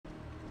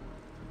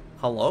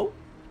Hello?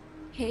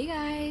 Hey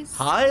guys,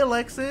 Hi,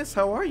 Alexis.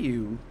 How are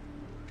you?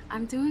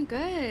 I'm doing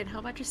good. How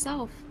about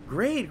yourself?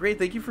 Great, great.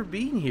 Thank you for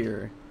being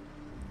here.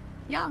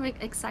 Yeah, I'm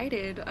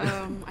excited. I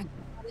saw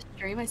the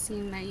stream. I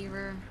seen that you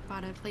were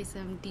about to play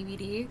some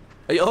DVD.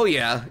 Oh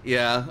yeah,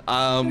 yeah.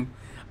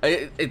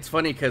 It's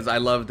funny because I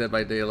love Dead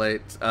by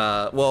Daylight.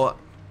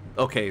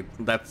 Okay,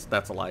 that's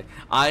a lie.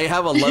 I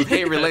have a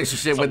love-hate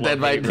relationship It's a with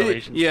Dead by love-hate Day.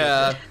 relationship.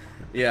 Yeah,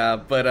 yeah.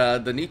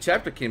 But the new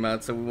chapter came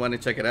out, so we want to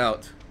check it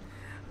out.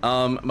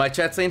 My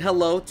chat saying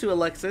hello to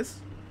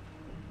Alexis.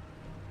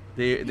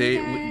 They Hey they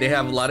they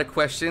have a guys. lot of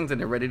questions and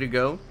they're ready to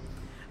go.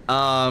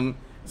 Um,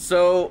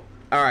 so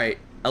all right,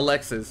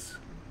 Alexis.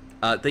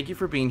 Thank you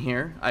for being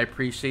here. I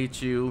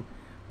appreciate you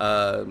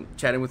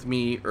chatting with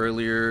me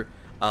earlier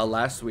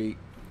last week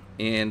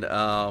and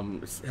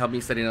help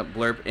me setting up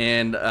Blerp.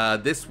 And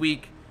this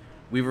week,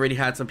 we've already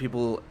had some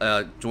people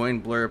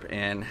join Blerp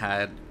and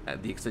had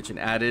the extension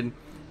added,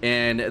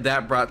 and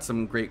that brought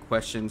some great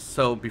questions.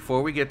 So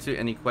before we get to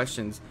any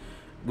questions,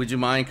 would you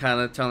mind kind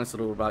of telling us a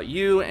little about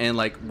you and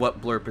like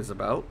what Blerp is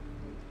about?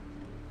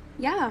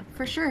 Yeah,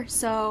 for sure.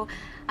 So,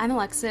 I'm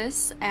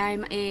Alexis.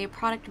 I'm a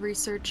product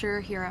researcher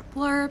here at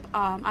Blerp.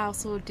 I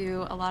also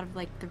do a lot of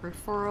like the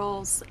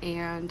referrals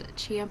and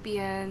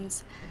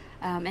champions,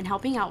 and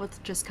helping out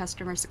with just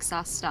customer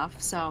success stuff.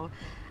 So,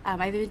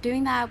 I've been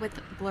doing that with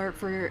Blerp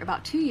for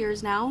about 2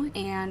 years now,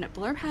 and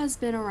Blerp has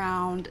been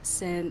around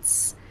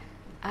since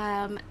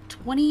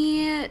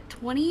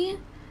 2020.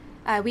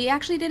 We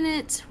actually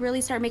didn't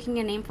really start making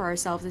a name for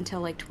ourselves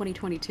until like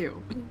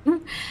 2022.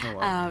 Oh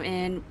wow.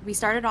 And we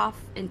started off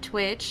in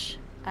Twitch,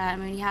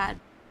 and we had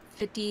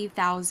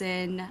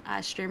 50,000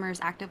 streamers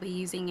actively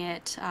using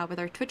it with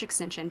our Twitch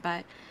extension.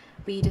 But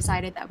we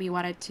decided that we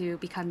wanted to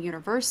become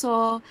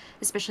universal,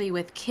 especially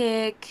with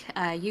Kick,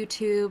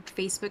 YouTube,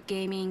 Facebook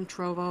Gaming,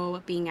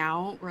 Trovo being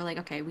out. We're like,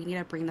 okay, we need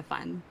to bring the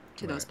fun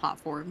to those Right.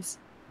 platforms.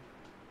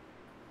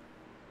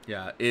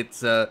 Yeah,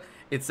 it's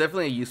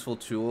definitely a useful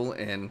tool,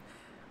 and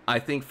I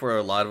think for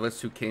a lot of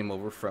us who came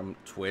over from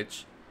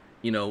Twitch,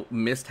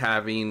 missed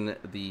having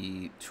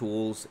the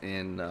tools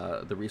and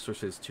the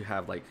resources to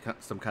have like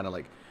some kind of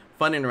like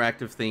fun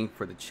interactive thing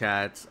for the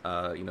chats,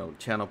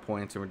 channel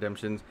points and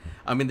redemptions.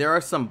 I mean, there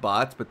are some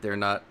bots, but they're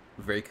not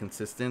very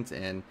consistent,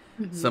 and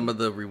some Hmm. of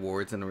the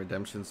rewards and the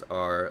redemptions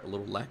are a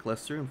little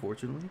lackluster,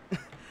 unfortunately.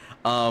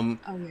 um,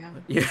 Oh, yeah.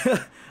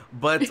 yeah,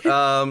 but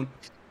I've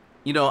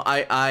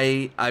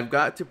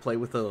got to play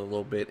with it a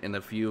little bit, and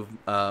a few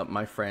of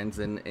my friends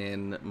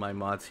and my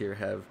mods here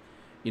have,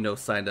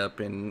 signed up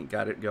and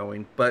got it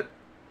going. But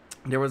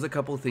there was a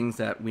couple things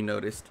that we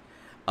noticed.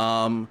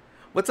 Um,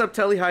 what's up,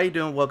 Telly? How you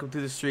doing? Welcome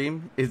to the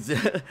stream. Is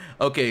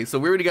okay. So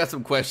we already got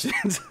some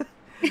questions.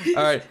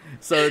 All right.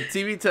 So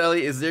TV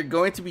Telly, is there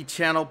going to be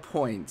channel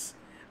points?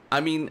 I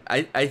mean,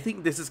 I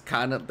think this is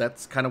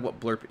that's kind of what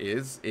Blurp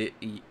is.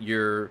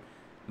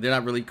 They're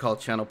not really called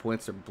channel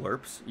points or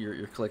blurps.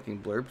 You're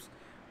collecting blurps,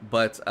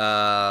 but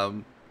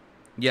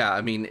yeah,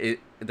 I mean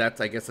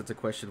I guess that's a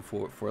question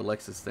for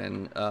Alexis.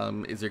 Then,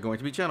 is there going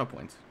to be channel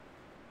points?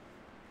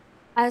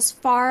 As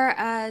far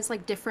as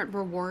like different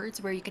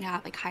rewards where you can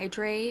have like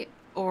hydrate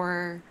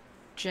or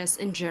just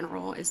in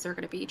general, is there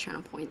going to be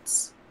channel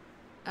points?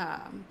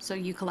 So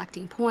you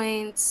collecting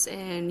points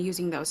and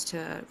using those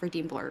to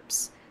redeem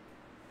blurbs.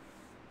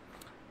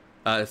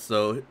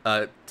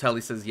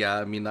 Telly says, yeah,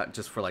 I mean, not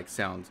just for like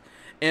sounds.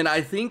 And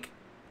I think,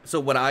 so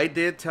what I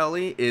did,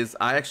 Telly, is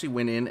I actually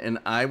went in and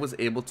I was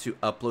able to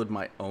upload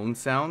my own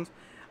sounds.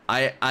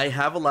 I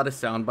have a lot of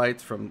sound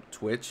bites from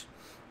Twitch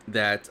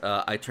that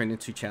I turned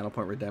into channel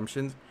point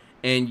redemptions.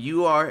 And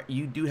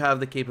you do have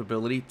the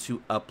capability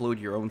to upload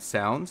your own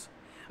sounds.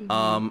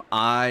 Hmm.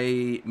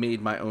 I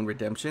made my own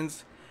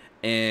redemptions,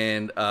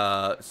 and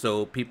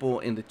so people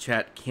in the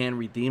chat can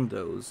redeem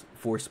those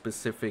for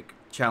specific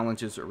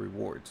challenges or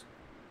rewards.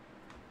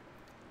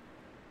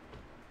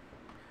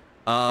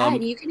 Yeah, and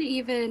Um, you can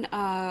even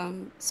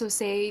so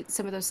say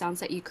some of those sounds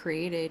that you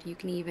created, you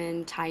can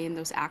even tie in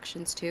those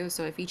actions too.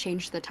 So if you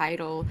change the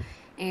title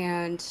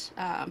and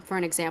for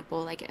an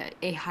example, like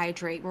a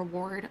hydrate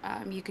reward,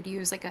 you could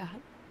use like a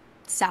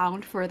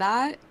sound for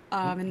that.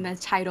 And the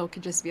title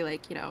could just be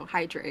like,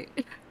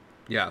 hydrate.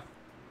 yeah,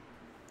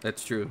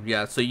 that's true.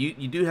 Yeah, so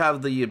you do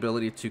have the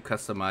ability to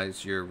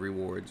customize your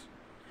rewards.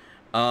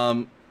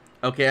 Um,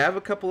 okay, I have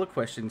a couple of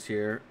questions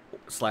here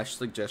slash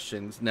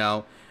suggestions.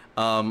 Now,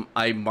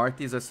 I mark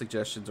these as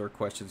suggestions or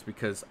questions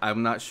because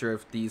I'm not sure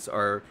if these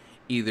are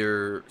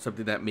either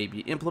something that may be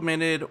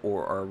implemented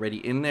or are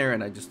already in there,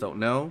 and I just don't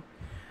know.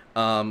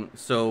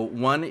 So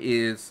one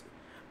is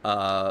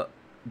uh,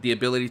 the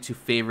ability to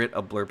favorite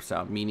a blurb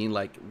sound, meaning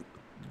like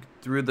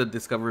through the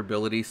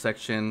discoverability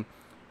section,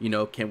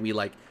 can we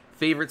like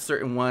favorite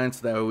certain ones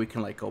so that way we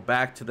can like go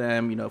back to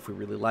them, if we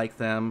really like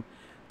them.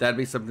 That'd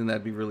be something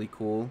that'd be really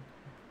cool.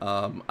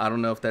 I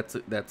don't know if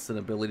that's an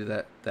ability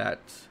that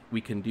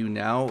we can do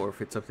now, or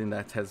if it's something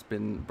that has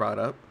been brought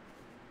up.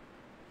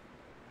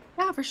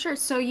 Yeah, for sure.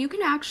 So you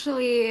can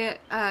actually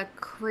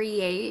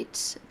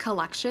create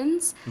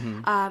collections,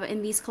 Hmm.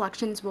 and these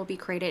collections will be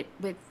created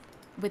with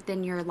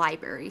within your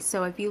library.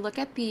 So if you look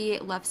at the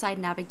left side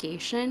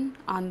navigation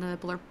on the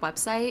Blurb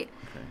website,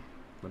 Okay.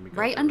 Let me go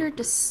right there real under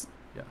quick.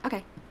 Yeah.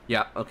 okay,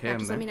 Yeah. Okay. yeah, I'm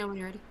just let there. me know when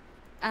you're ready.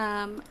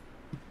 Um,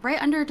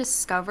 right under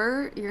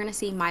Discover, you're gonna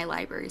see My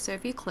Library. So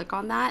if you click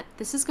on that,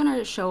 this is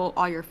gonna show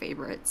all your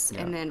favorites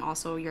Yeah. and then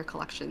also your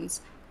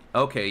collections.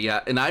 Okay,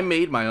 yeah, and I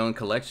made my own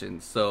collection,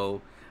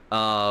 so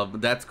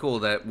that's cool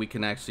that we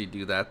can actually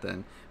do that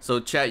then. So,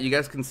 chat, you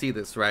guys can see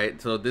this,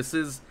 right? So, this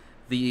is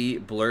the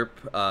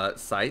Blerp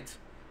site,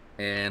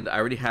 and I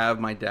already have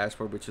my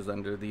dashboard, which is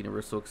under the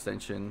Universal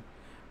extension.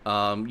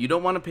 You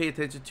don't want to pay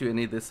attention to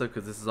any of this stuff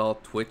because this is all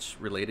Twitch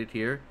related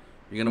here.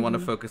 You're gonna want to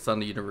Mm-hmm. focus on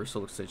the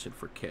Universal extension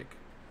for Kick.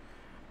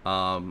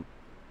 Um,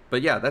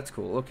 but yeah, that's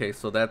cool. Okay,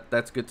 so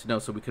that's good to know.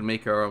 So we can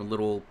make our own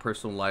little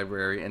personal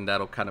library, and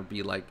that'll kind of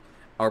be like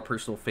our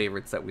personal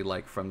favorites that we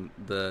like from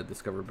the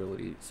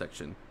discoverability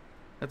section.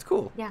 That's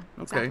cool. Yeah,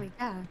 Okay. exactly.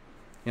 Yeah.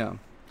 Yeah.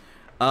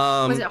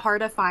 Was Um, it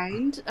hard to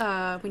find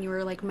when you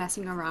were like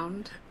messing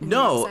around in the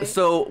no. website?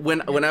 So when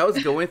Yeah. when I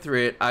was going through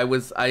it,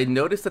 I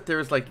noticed that there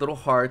was like little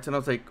hearts, and I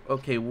was like,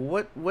 okay,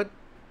 what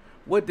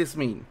this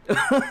mean?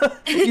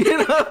 You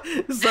know?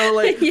 So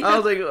like I Yeah.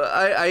 was like,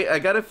 I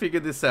gotta figure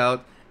this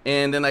out,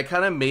 and then I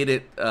kind of made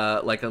it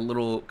like a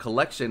little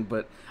collection,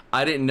 but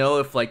I didn't know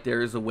if like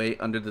there is a way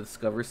under the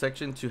discover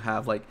section to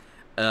have like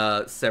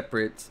a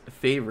separate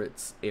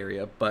favorites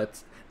area,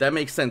 but that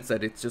makes sense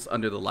that it's just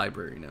under the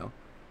library now.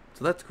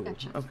 So that's cool.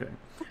 Gotcha. Okay.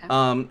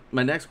 Okay.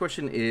 My next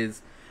question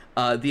is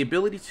the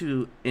ability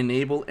to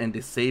enable and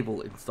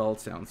disable installed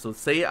sounds. So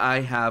say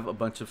I have a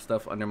bunch of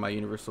stuff under my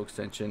universal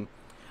extension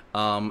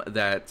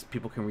that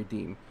people can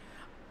redeem.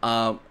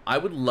 I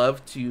would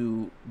love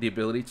to the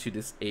ability to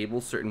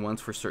disable certain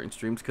ones for certain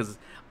streams because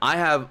I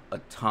have a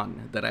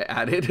ton that I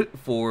added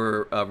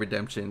for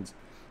redemptions,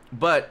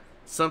 but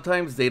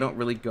sometimes they don't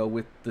really go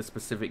with the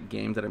specific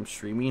game that I'm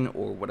streaming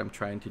or what I'm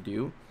trying to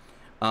do.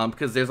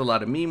 Because there's a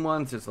lot of meme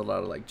ones, there's a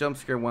lot of like jump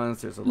scare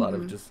ones, there's a lot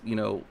of Mm-hmm.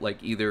 just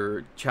like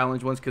either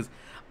challenge ones. Because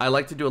I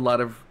like to do a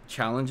lot of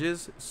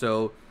challenges,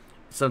 so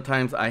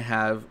sometimes I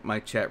have my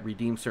chat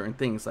redeem certain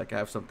things. Like I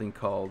have something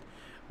called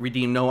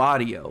redeem no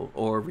audio,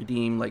 or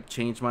redeem like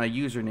change my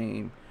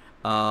username,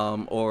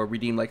 or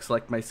redeem like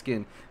select my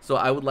skin. So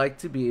I would like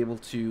to be able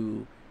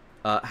to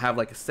have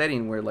like a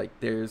setting where like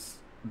there's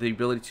the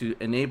ability to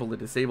enable or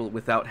disable it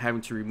without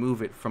having to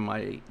remove it from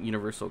my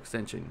universal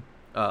extension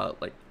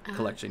like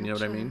collection. You know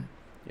what I Gotcha. mean?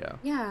 Yeah.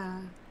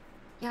 Yeah.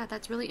 Yeah,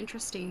 that's really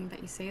interesting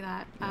that you say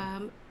that. Yeah.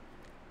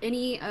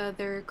 Any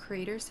other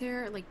creators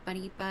here, like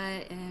Bunny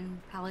Butt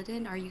and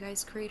Paladin? Are you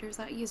guys creators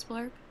that use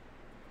Blurb?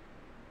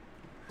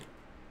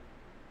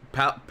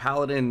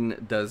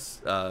 Paladin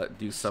does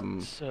do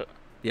some. So I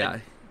Yeah,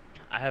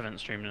 I haven't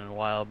streamed in a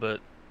while, but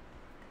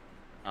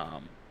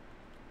um,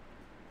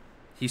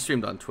 he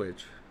streamed on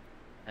Twitch.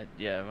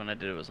 yeah, when I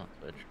did it was on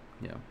Twitch.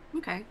 Yeah.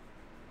 Okay.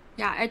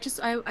 Yeah,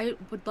 I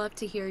would love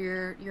to hear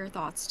your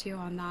thoughts too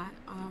on that.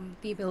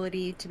 The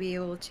ability to be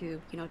able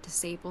to,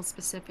 disable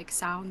specific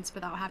sounds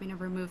without having to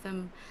remove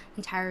them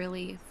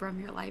entirely from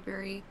your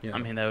library. Yeah. I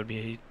mean, that would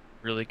be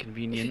really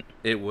convenient.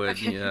 It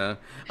would, yeah.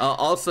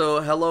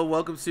 Also, hello,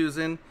 welcome,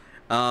 Susan.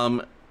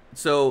 Um,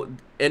 so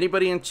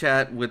anybody in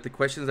chat with the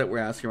questions that we're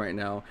asking right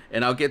now,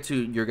 and I'll get to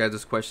your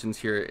guys' questions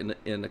here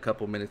in a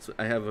couple minutes.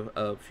 I have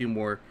a few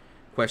more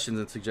questions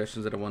and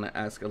suggestions that I want to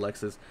ask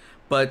Alexis.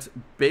 But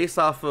based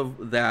off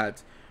of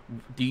that,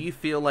 do you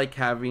feel like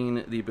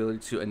having the ability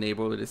to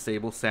enable or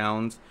disable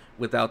sounds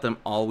without them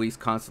always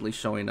constantly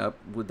showing up,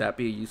 would that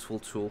be a useful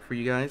tool for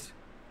you guys?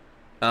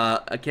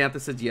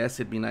 Acantha says yes,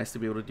 it'd be nice to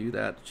be able to do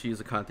that. She's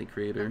a content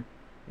creator.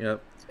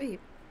 Yep. Sweet.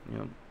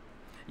 Yep.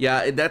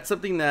 Yeah, that's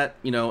something that,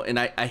 and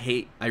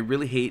I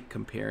really hate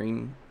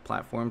comparing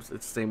platforms.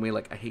 It's the same way,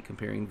 like, I hate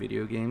comparing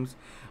video games.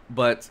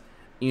 But,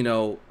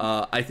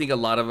 I think a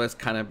lot of us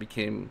kind of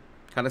became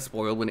kind of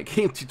spoiled when it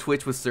came to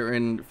Twitch with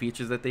certain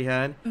features that they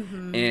had.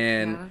 Mm-hmm.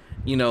 And,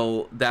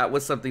 Yeah. that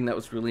was something that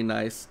was really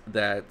nice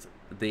that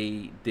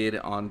they did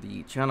on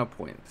the channel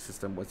point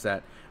system, was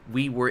that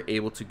we were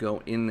able to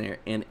go in there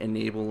and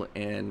enable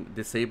and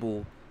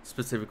disable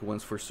specific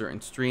ones for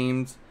certain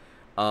streams.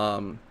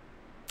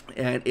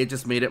 And it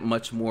just made it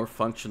much more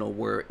functional,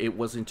 where it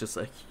wasn't just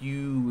a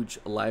huge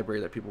library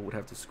that people would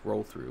have to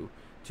scroll through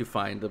to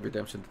find the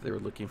redemption that they were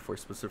looking for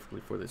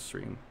specifically for this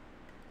stream.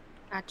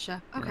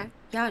 Gotcha. Yeah. Okay.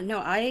 Yeah, no,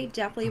 I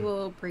definitely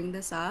will bring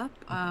this up.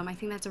 I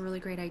think that's a really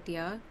great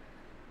idea,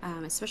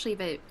 especially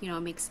if it,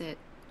 makes it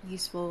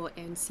useful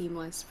and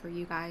seamless for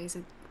you guys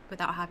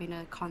without having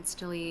to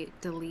constantly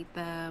delete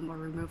them or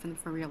remove them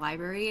from your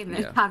library and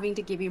then Yeah. having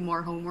to give you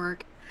more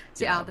homework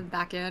to Yeah. add them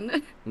back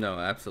in. No,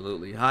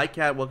 absolutely. Hi,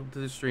 Kat. Welcome to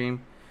the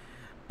stream.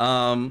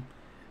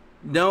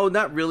 No,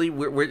 not really.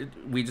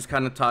 We just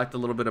kind of talked a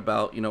little bit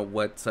about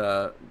what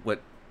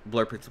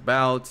Blerp it's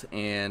about,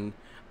 and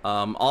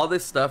all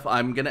this stuff.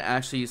 I'm gonna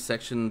actually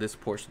section this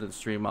portion of the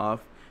stream off,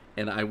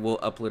 and I will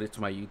upload it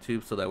to my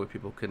YouTube so that way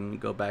people can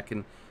go back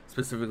and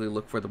specifically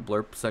look for the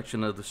Blerp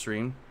section of the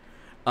stream.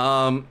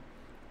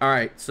 All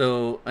right.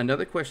 So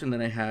another question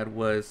that I had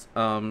was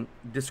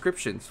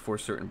descriptions for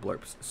certain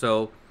Blerps.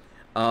 So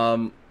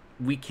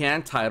We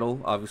can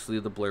title obviously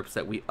the blurps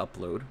that we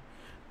upload,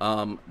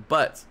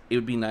 but it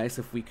would be nice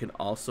if we could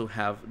also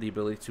have the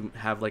ability to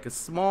have like a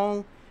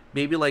small,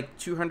 maybe like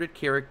 200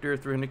 character,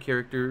 300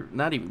 character,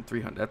 not even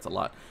 300. That's a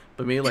lot,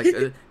 but maybe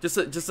like just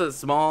a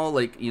small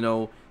like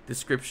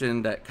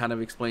description that kind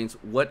of explains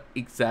what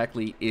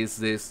exactly is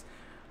this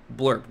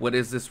blurb, what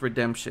is this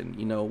redemption,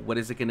 what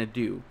is it gonna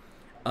do.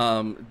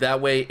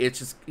 That way it's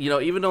just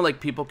even though like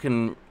people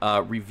can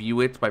review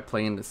it by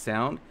playing the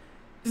sound,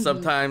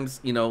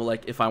 sometimes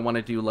like if I want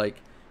to do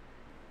like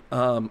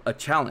a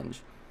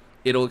challenge,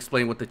 it'll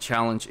explain what the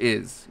challenge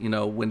is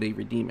when they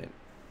redeem it.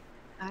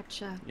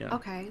 Gotcha. Yeah.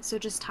 Okay, so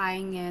just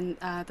tying in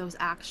those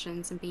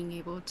actions and being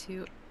able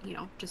to,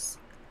 just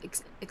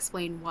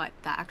explain what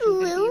that action is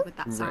going to be with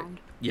that Right. sound.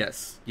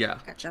 Yes. Yeah.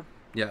 Gotcha.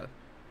 Yeah.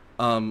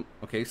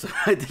 Okay, so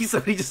I think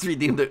somebody just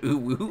redeemed the ooh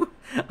woo.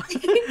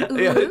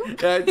 Yeah, Ooh.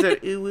 I said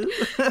ooh woo.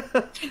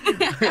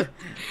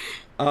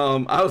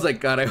 I was like,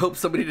 God, I hope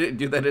somebody didn't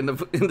do that in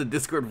the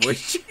Discord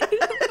voice chat.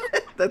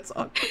 That's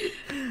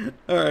awkward.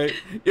 All right,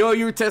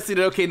 you were testing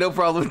it. Okay, no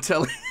problem.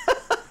 Telling.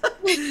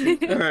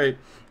 All right.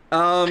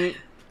 I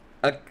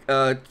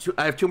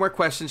have two more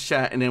questions,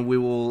 chat, and then we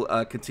will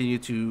continue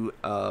to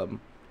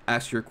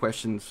ask your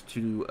questions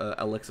to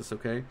Alexis.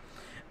 Okay.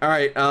 All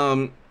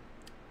right.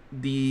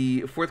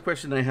 The fourth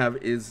question I have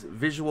is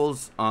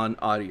visuals on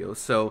audio.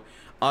 So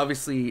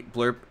obviously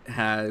Blerp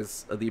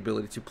has the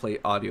ability to play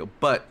audio,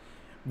 but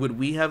would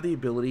we have the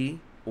ability,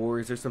 or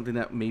is there something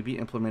that may be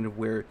implemented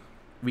where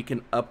we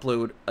can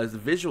upload a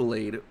visual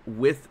aid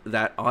with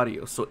that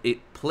audio so it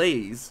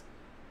plays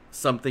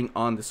something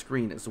on the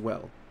screen as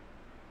well?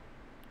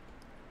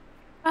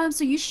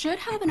 So you should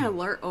have an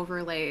alert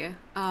overlay.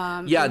 Yeah,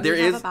 and there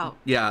we have is. about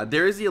Yeah,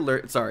 there is the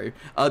alert. Sorry,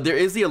 there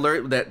is the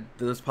alert that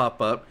does pop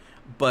up.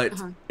 But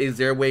is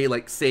there a way,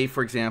 like, say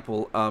for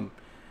example,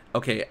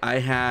 okay, I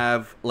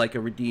have like a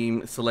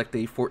redeem, select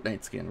a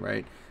Fortnite skin,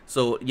 right?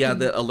 So yeah,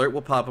 the alert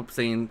will pop up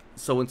saying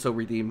so and so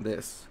redeemed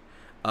this.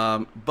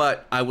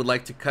 But I would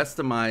like to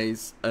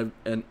customize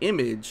an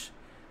image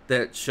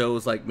that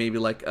shows like maybe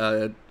like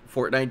a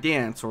Fortnite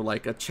dance or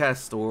like a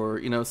chest or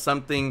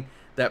something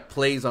that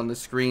plays on the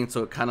screen,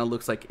 so it kind of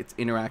looks like it's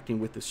interacting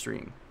with the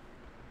stream.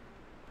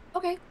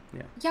 Okay.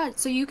 Yeah. Yeah,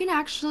 so you can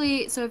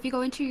actually, so if you go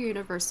into your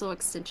Universal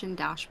Extension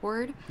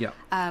dashboard, Yeah.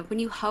 when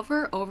you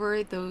hover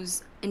over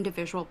those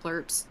individual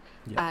blurps,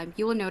 Yeah.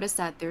 you will notice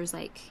that there's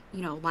like,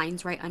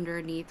 lines right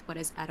underneath what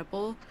is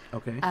edible.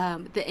 Okay.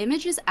 The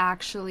image is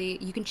actually,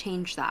 you can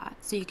change that.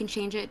 So you can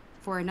change it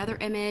for another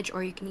image,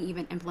 or you can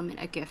even implement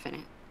a GIF in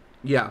it.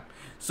 Yeah.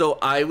 So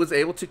I was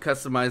able to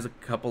customize a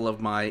couple of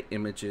my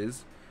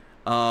images.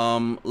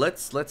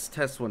 Let's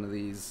test one of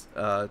these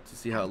to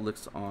see how it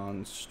looks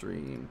on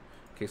stream.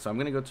 Okay, so I'm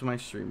gonna go to my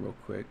stream real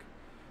quick.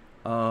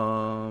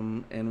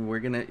 And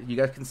you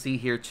guys can see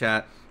here,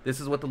 chat. This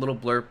is what the little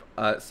blurb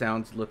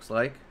sounds looks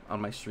like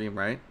on my stream,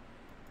 right?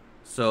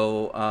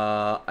 So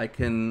I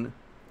can,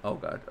 oh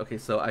God. Okay,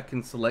 so I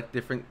can select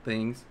different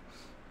things.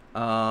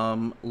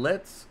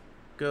 Let's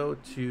go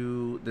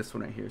to this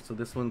one right here. So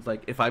this one's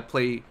like, if I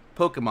play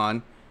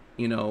Pokemon,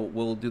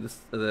 we'll do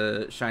this,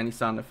 the shiny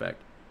sound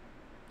effect.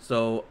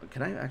 So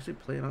can I actually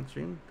play it on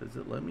stream? Does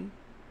it let me?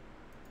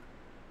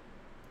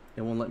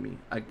 It won't let me.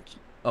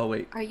 Oh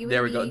wait. Are you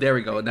there we go. There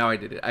we go. Now I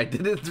did it. I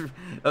did it.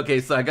 Okay,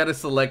 so I gotta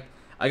select.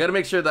 I gotta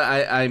make sure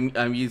that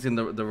I'm using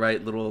the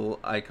right little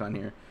icon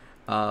here.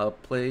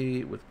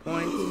 Play with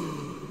points.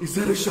 Is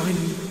that a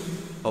shiny?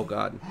 Oh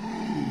God.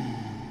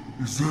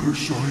 Is that a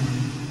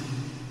shiny?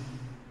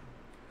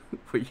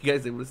 Were you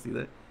guys able to see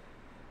that?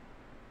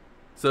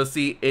 So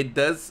see, it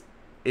does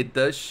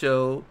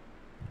show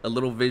a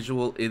little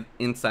visual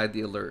inside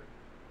the alert.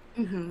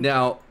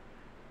 Now,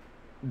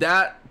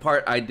 that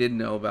part I did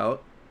know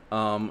about,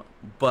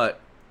 but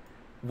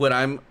what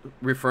I'm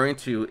referring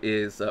to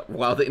is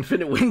wow, the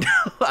infinite window.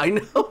 I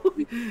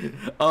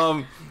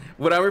know.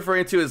 What I'm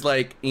referring to is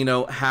like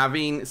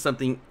having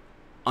something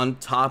on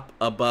top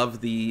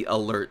above the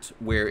alert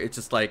where it's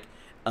just like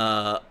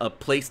a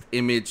placed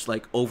image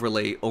like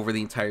overlay over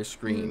the entire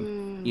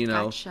screen.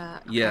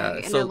 Gotcha. Okay. Yeah,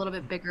 And so a little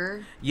bit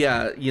bigger.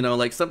 yeah,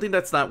 like something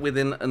that's not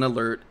within an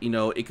alert.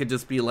 It could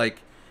just be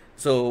like,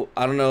 so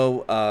I don't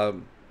know.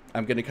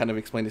 I'm gonna kind of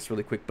explain this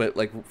really quick, but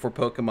like for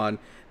Pokemon,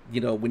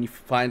 when you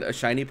find a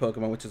shiny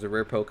Pokemon, which is a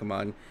rare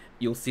Pokemon,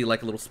 you'll see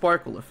like a little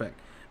sparkle effect.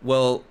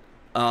 Well,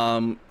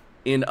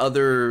 in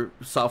other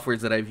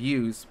softwares that I've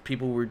used,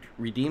 people would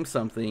redeem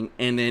something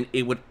and then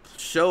it would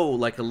show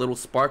like a little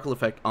sparkle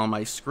effect on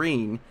my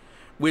screen,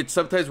 which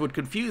sometimes would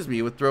confuse me.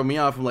 It would throw me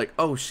off. I'm like,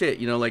 oh shit,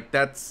 like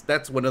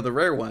that's one of the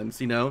rare ones,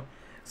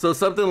 so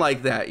something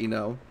like that.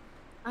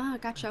 Ah,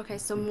 gotcha. Okay,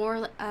 so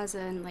more as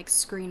in like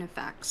screen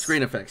effects.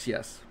 Screen effects,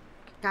 yes.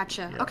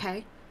 Gotcha. Yeah.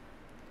 Okay.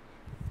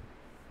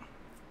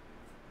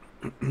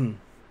 Let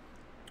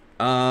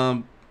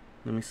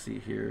me see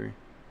here.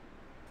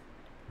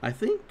 I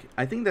think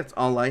that's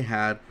all I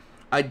had.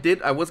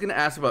 I was gonna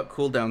ask about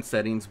cooldown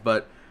settings,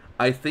 but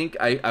I think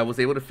I was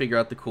able to figure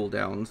out the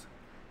cooldowns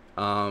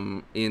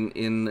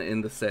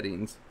in the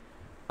settings.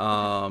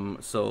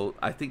 So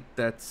I think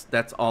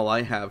that's all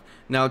I have.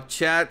 Now,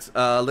 chat,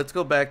 let's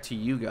go back to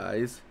you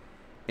guys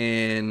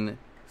and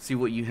see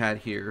what you had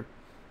here.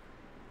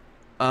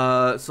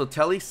 So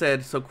Telly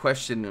said, so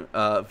question,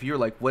 viewer,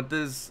 like, what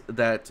does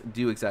that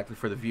do exactly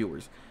for the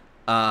viewers?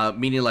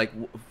 Meaning, like,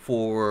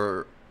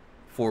 for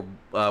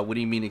what do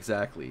you mean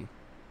exactly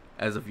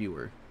as a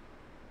viewer?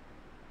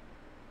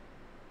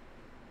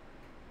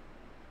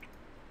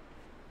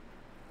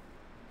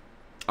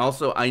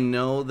 Also, I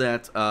know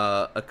that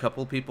a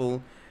couple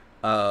people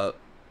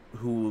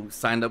who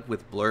signed up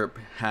with Blerp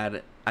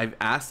I've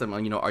asked them,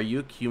 are you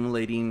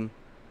accumulating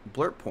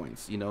Blerp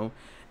points,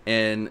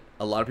 And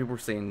a lot of people were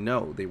saying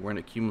no, they weren't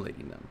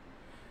accumulating them.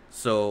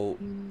 So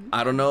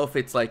I don't know if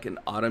it's like an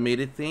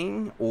automated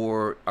thing,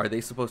 or are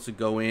they supposed to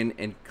go in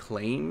and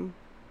claim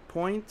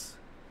points?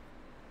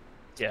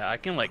 Yeah, I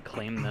can like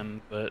claim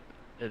them, but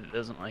it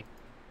doesn't like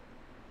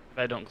if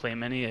I don't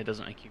claim any, it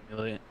doesn't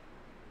accumulate.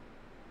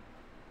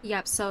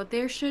 Yep, so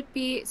there should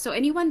be, so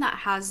anyone that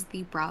has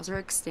the browser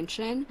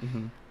extension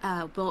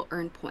Mm-hmm. will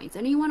earn points.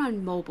 Anyone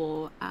on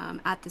mobile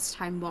at this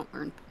time won't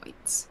earn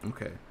points.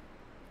 Okay.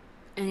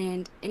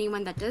 And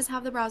anyone that does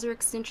have the browser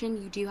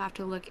extension, you do have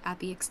to look at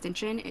the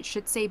extension. It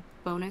should say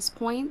bonus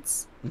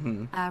points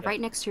Mm-hmm.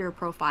 right next to your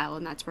profile,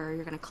 and that's where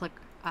you're going to click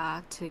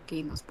to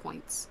gain those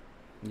points.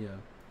 Yeah.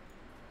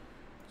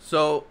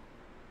 So,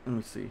 let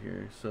me see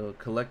here. So,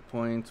 collect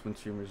points when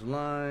streamers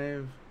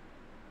live.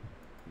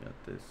 Got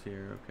this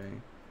here, okay.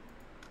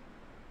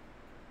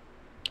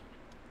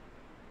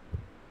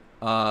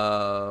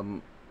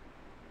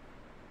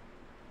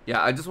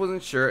 Yeah, I just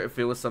wasn't sure if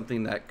it was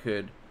something that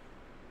could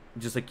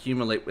just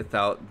accumulate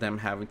without them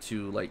having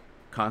to like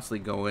constantly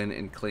go in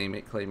and claim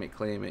it,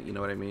 you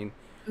know what I mean?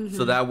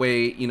 So that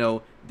way,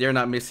 they're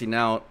not missing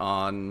out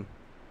on,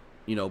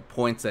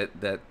 points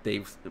that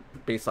they've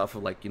based off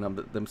of like,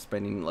 them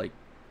spending like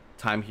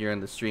time here in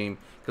the stream.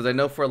 Because I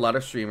know for a lot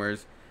of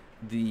streamers,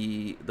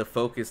 the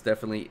focus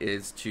definitely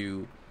is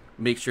to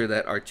make sure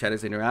that our chat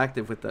is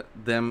interactive with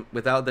them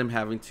without them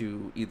having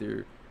to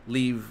either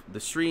leave the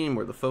stream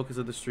or the focus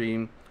of the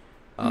stream.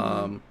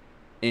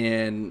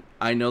 And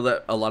I know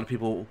that a lot of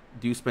people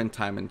do spend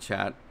time in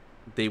chat.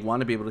 They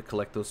want to be able to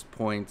collect those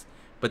points,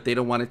 but they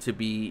don't want it to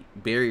be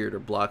barriered or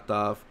blocked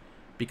off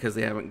because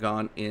they haven't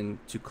gone in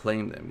to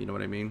claim them. You know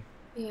what I mean?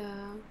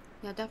 Yeah,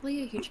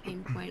 definitely a huge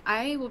pain point.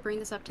 I will bring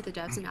this up to the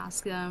devs and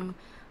ask them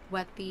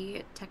what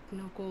the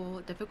technical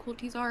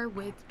difficulties are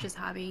with just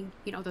having,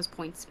 those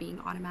points being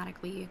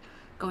automatically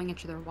going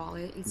into their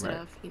wallet instead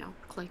of,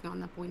 clicking on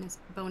the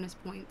bonus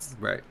points.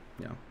 Right.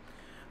 Yeah.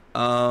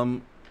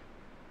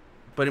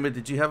 But anyway,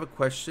 did you have a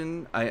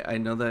question? I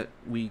know that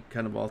we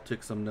kind of all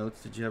took some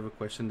notes. Did you have a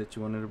question that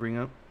you wanted to bring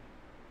up?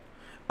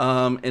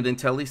 And then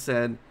Telly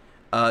said,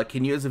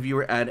 can you as a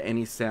viewer add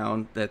any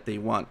sound that they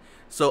want?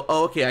 So,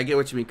 okay, I get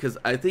what you mean. Because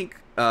I think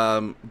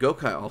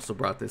Gokai also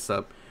brought this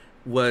up.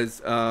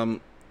 Was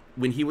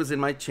when he was in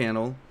my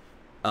channel,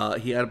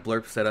 he had a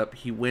Blerp set up.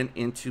 He went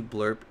into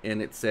Blerp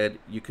and it said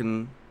you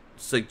can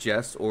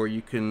suggest or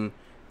you can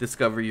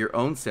discover your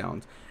own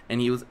sounds. And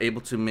he was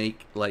able to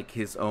make like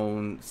his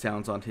own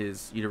sounds on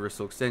his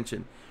universal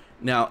extension.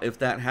 Now, if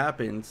that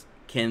happens,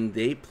 can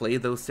they play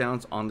those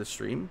sounds on the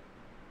stream?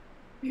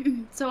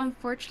 So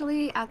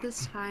unfortunately, at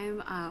this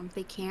time,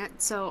 they can't.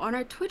 So on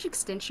our Twitch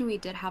extension, we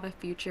did have a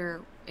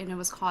feature, and it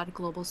was called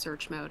Global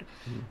Search Mode.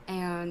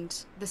 And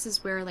this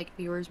is where like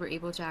viewers were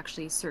able to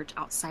actually search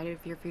outside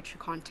of your feature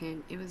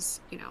content. It was,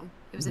 it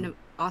was an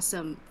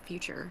awesome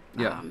feature.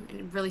 Yeah. And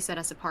it really set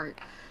us apart.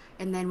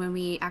 And then when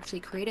we actually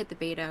created the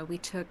beta, we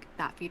took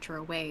that feature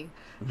away.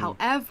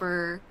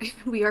 However,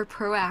 we are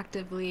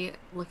proactively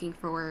looking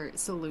for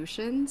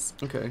solutions.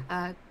 Okay.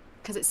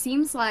 Because it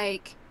seems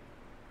like,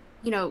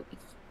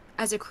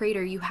 as a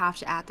creator, you have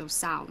to add those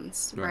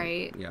sounds,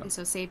 right? Yeah. And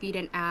so say if you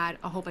didn't add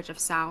a whole bunch of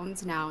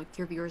sounds, now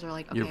your viewers are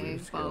like, okay,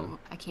 well,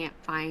 I can't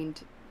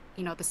find,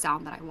 the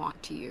sound that I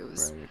want to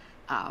use. Right.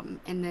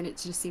 And then it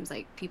just seems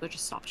like people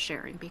just stop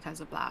sharing because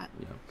of that.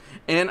 Yeah,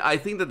 and I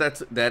think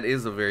that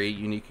is a very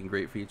unique and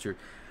great feature.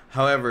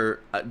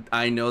 However,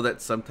 I know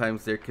that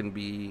sometimes there can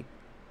be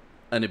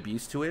an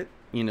abuse to it.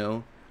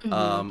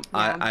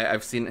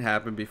 I've seen it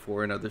happen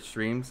before in other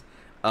streams.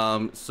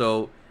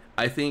 So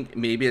I think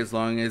maybe as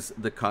long as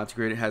the content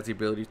creator has the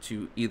ability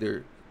to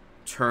either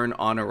turn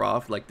on or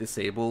off, like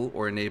disable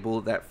or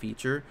enable that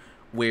feature,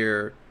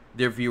 where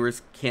their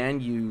viewers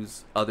can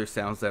use other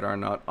sounds that are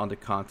not on the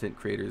content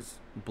creator's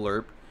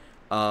Blerp.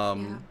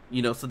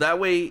 So that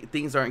way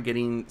things aren't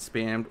getting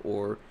spammed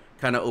or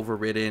kind of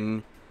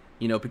overridden,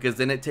 because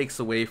then it takes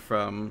away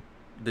from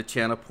the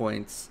channel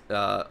points,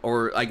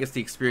 or I guess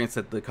the experience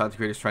that the content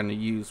creator is trying to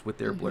use with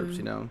their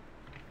Blerps,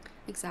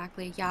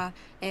 Exactly, yeah.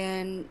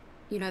 And,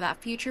 that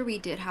feature, we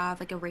did have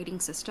like a rating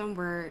system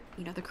where,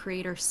 the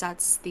creator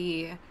sets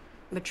the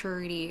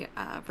maturity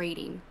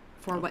rating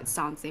for what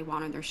sounds they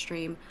want on their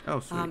stream. Oh,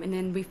 sweet. And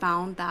then we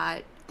found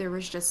that there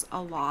was just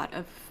a lot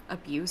of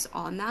abuse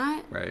on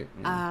that. Right.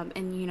 Yeah.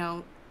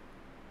 And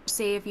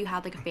say if you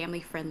had like a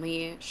family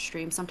friendly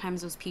stream,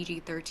 sometimes those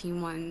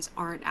PG-13 ones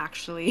aren't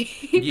actually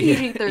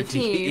Yeah,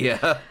 PG-13.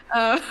 yeah.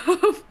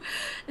 Um,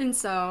 and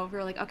so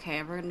we're like,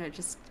 okay, we're gonna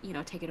just,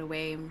 take it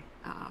away and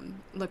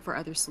look for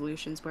other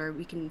solutions where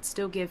we can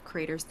still give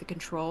creators the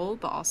control,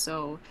 but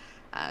also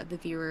the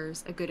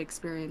viewers a good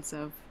experience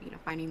of,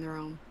 finding their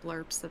own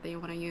blurps that they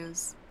want to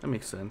use. That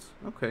makes sense.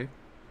 Okay.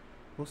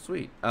 Well,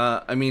 sweet.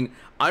 I mean,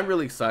 I'm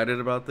really excited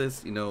about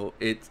this.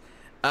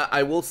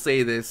 I will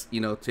say this,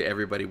 to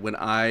everybody. When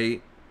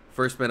I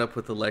first met up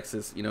with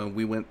Alexis,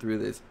 we went through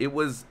this. It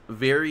was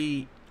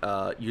very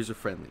user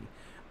friendly,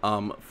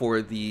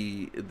 for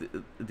the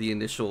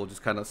initial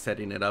just kind of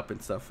setting it up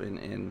and stuff.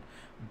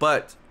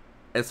 But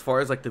as far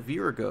as like the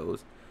viewer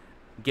goes,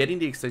 getting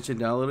the extension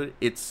downloaded,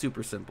 it's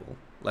super simple.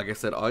 Like I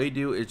said, all you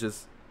do is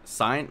just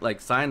sign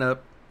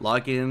up,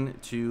 log in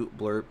to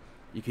Blerp.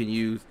 You can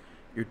use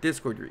your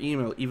Discord, your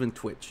email, even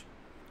Twitch.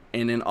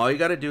 And then all you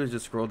got to do is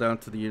just scroll down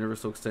to the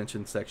Universal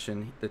Extension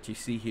section that you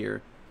see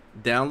here,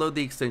 download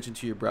the extension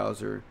to your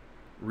browser,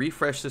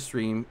 refresh the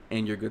stream,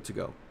 and you're good to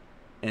go.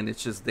 And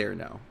it's just there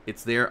now.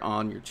 It's there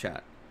on your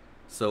chat.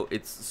 So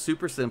it's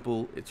super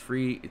simple. It's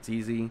free. It's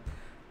easy.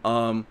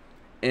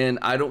 And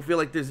I don't feel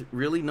like there's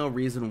really no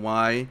reason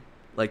why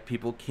like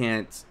people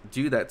can't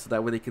do that, so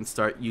that way they can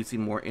start using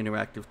more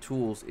interactive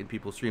tools in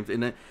people's streams.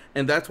 And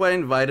that's why I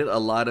invited a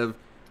lot of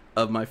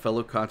my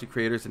fellow content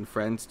creators and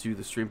friends to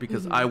the stream,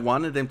 because I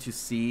wanted them to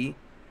see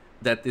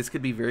that this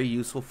could be very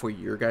useful for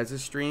your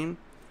guys' stream.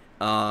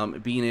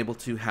 Being able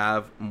to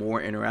have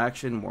more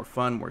interaction, more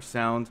fun, more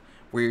sound,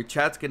 where your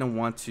chat's going to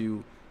want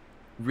to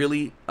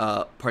really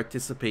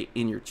participate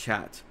in your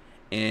chat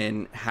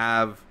and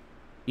have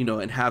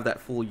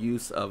that full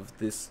use of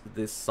this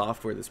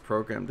software, this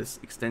program, this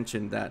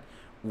extension that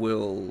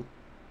will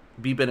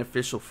be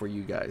beneficial for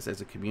you guys as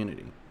a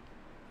community.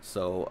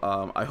 So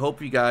I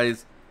hope you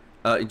guys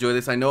enjoy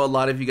this. I know a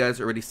lot of you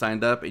guys already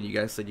signed up, and you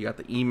guys said you got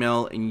the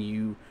email and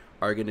you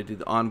are going to do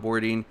the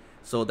onboarding.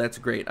 So that's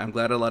great. I'm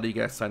glad a lot of you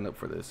guys signed up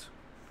for this.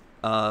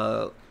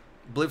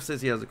 Bliff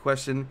says he has a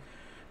question.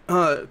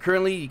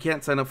 Currently, you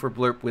can't sign up for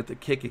Blerp with a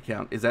Kick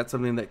account. Is that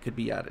something that could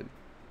be added?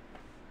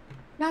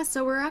 Yeah,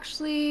 so we're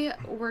actually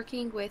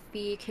working with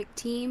the Kick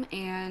team,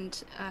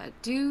 and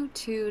due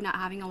to not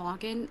having a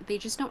login, they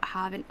just don't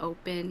have an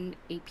open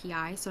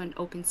API, so an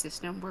open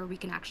system where we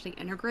can actually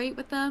integrate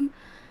with them.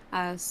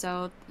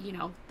 So,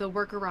 the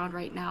workaround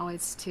right now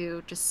is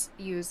to just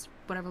use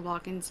whatever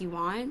logins you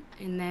want,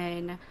 and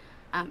then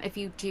if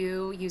you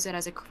do use it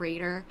as a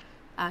creator,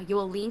 you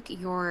will link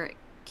your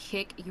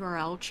Kick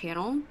URL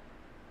channel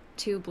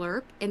to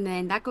Blerp, and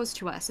then that goes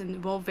to us,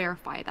 and we'll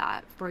verify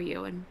that for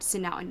you and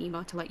send out an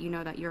email to let you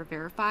know that you're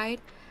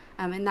verified.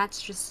 And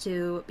that's just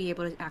to be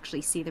able to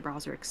actually see the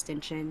browser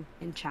extension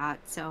in chat.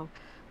 So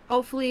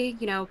hopefully,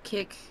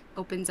 Kick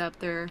opens up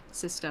their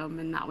system,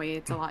 and that way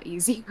it's a lot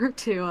easier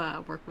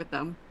to work with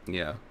them.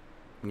 Yeah,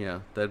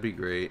 that'd be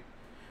great.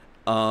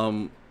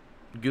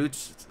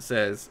 Gooch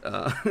says,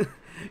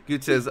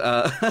 Gooch says,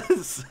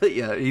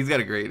 yeah, he's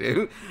got a great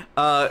name.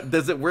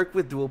 Does it work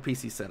with dual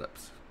PC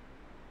setups?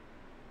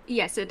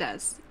 Yes, it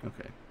does.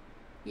 Okay.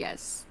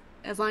 Yes,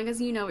 as long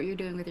as you know what you're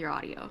doing with your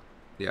audio.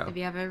 Yeah. If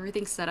you have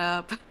everything set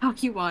up how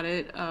you want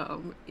it,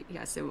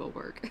 yes, it will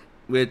work.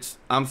 Which,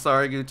 I'm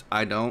sorry, Gooch,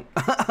 I don't.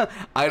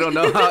 I don't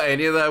know how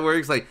any of that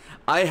works. Like,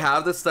 I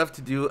have the stuff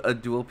to do a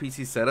dual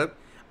PC setup.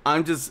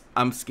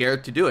 I'm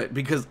scared to do it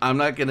because I'm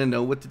not gonna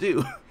know what to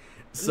do.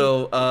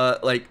 So,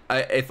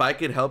 if I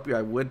could help you,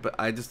 I would, but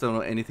I just don't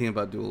know anything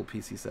about dual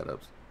PC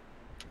setups.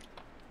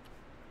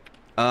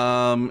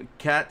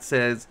 Kat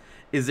says,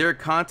 is there a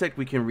contact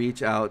we can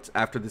reach out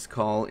after this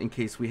call in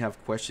case we have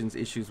questions,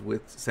 issues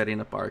with setting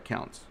up our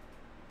accounts?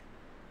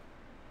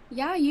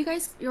 Yeah,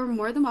 you're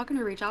more than welcome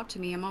to reach out to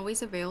me. I'm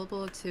always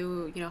available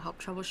to, help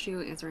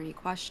troubleshoot, answer any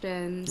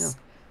questions.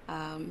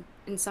 Yeah.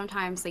 And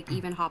sometimes,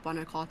 even hop on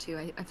a call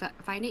too. I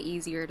find it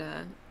easier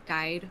to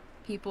guide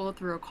people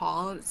through a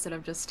call instead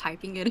of just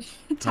typing it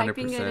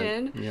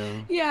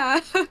in. Yeah.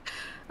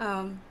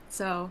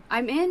 So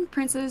I'm in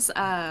Prince's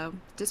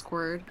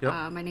Discord.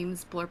 Yep. My name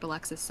is Blerp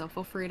Alexis, so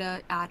feel free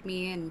to add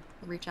me and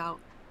reach out.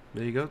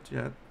 There you go,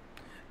 chat.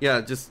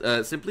 Yeah, just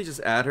simply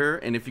just add her,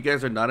 and if you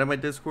guys are not in my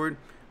Discord,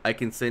 I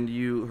can send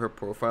you her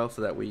profile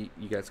so that way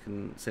you guys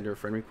can send her a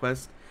friend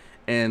request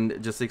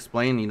and just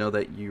explain,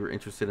 that you're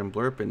interested in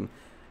Blerp, and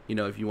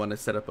if you want to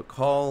set up a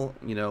call,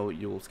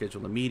 you'll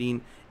schedule a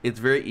meeting. It's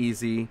very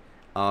easy.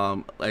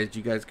 As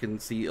you guys can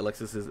see,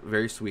 Alexis is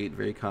very sweet,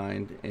 very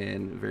kind,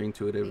 and very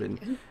intuitive,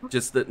 and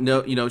just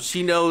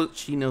she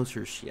knows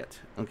her shit.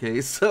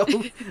 Okay, so,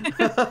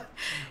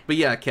 but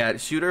yeah,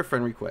 Kat, shoot her a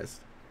friend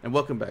request, and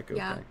welcome back. Okay.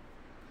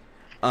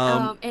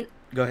 Yeah. And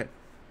go ahead.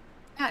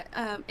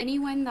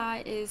 Anyone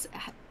that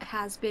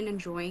has been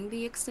enjoying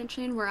the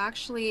extension, we're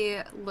actually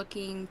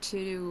looking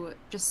to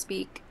just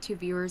speak to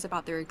viewers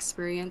about their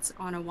experience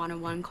on a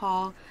one-on-one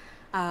call.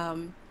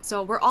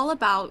 So we're all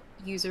about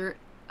user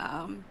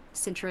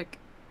centric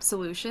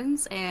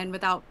solutions, and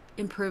without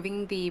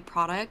improving the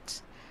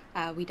product,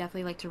 We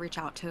definitely like to reach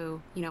out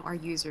to, our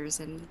users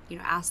and,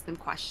 ask them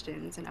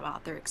questions and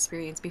about their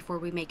experience before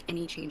we make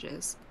any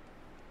changes.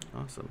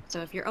 Awesome.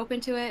 So if you're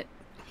open to it,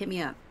 hit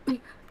me up.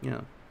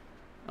 Yeah.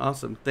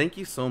 Awesome. Thank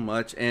you so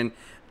much. And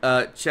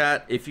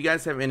chat, if you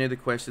guys have any other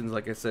questions,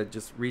 like I said,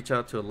 just reach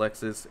out to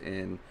Alexis,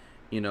 and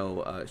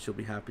she'll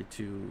be happy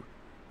to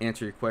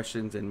answer your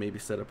questions and maybe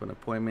set up an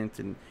appointment.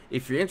 And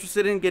if you're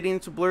interested in getting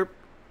into Blerp,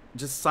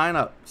 just sign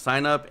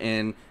up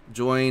and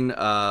join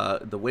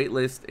the wait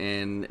list,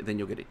 and then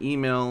you'll get an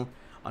email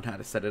on how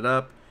to set it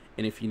up.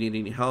 And if you need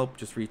any help,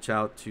 just reach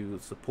out to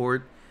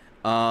support.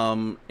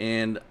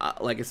 And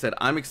like I said,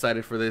 I'm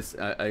excited for this.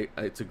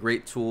 It's a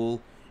great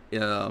tool,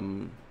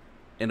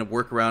 and a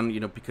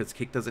workaround, because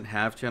Kick doesn't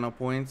have channel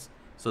points.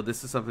 So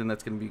this is something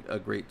that's going to be a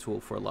great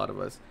tool for a lot of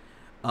us.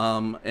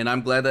 And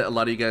I'm glad that a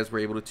lot of you guys were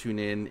able to tune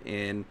in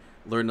and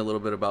learn a little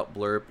bit about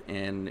Blerp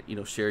and,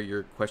 share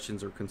your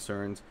questions or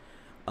concerns.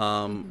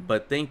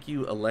 But thank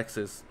you,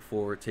 Alexis,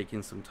 for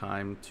taking some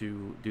time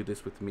to do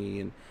this with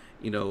me. And,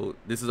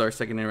 this is our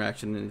second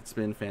interaction, and it's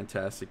been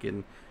fantastic.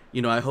 And,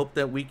 I hope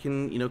that we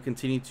can,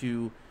 continue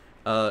to,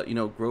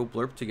 grow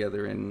Blerp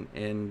together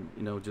and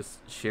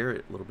just share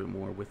it a little bit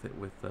more with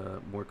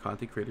more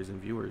content creators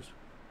and viewers.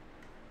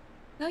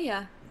 Oh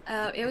yeah,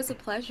 it was a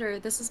pleasure.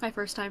 This is my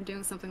first time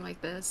doing something like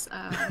this,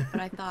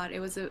 but I thought it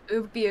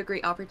would be a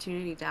great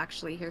opportunity to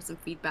actually hear some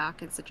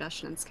feedback and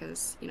suggestions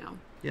because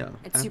Yeah,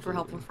 it's super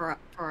helpful for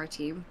our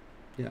team.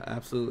 Yeah,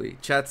 absolutely.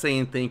 Chat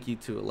saying thank you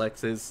to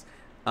Alexis.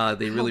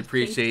 They really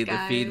appreciate the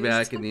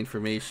feedback and the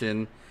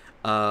information.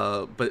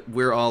 But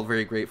we're all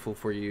very grateful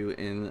for you,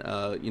 and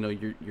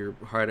you're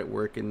hard at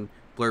work, and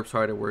Blerp's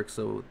hard at work.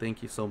 So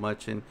thank you so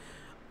much, and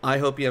I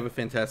hope you have a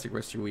fantastic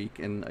rest of your week.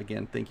 And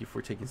again, thank you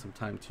for taking some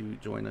time to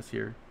join us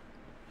here.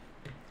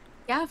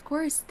 Yeah, of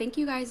course. Thank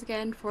you guys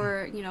again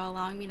for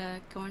allowing me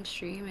to go on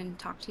stream and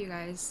talk to you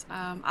guys.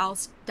 I'll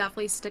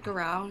definitely stick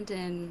around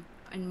and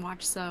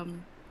watch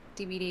some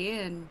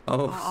DVD, and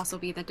I'll also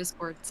be in the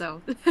Discord.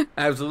 So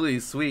absolutely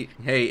sweet.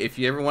 Hey, if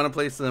you ever want to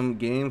play some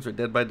games or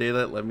Dead by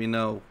Daylight, let me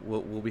know.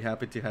 We'll be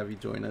happy to have you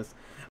join us.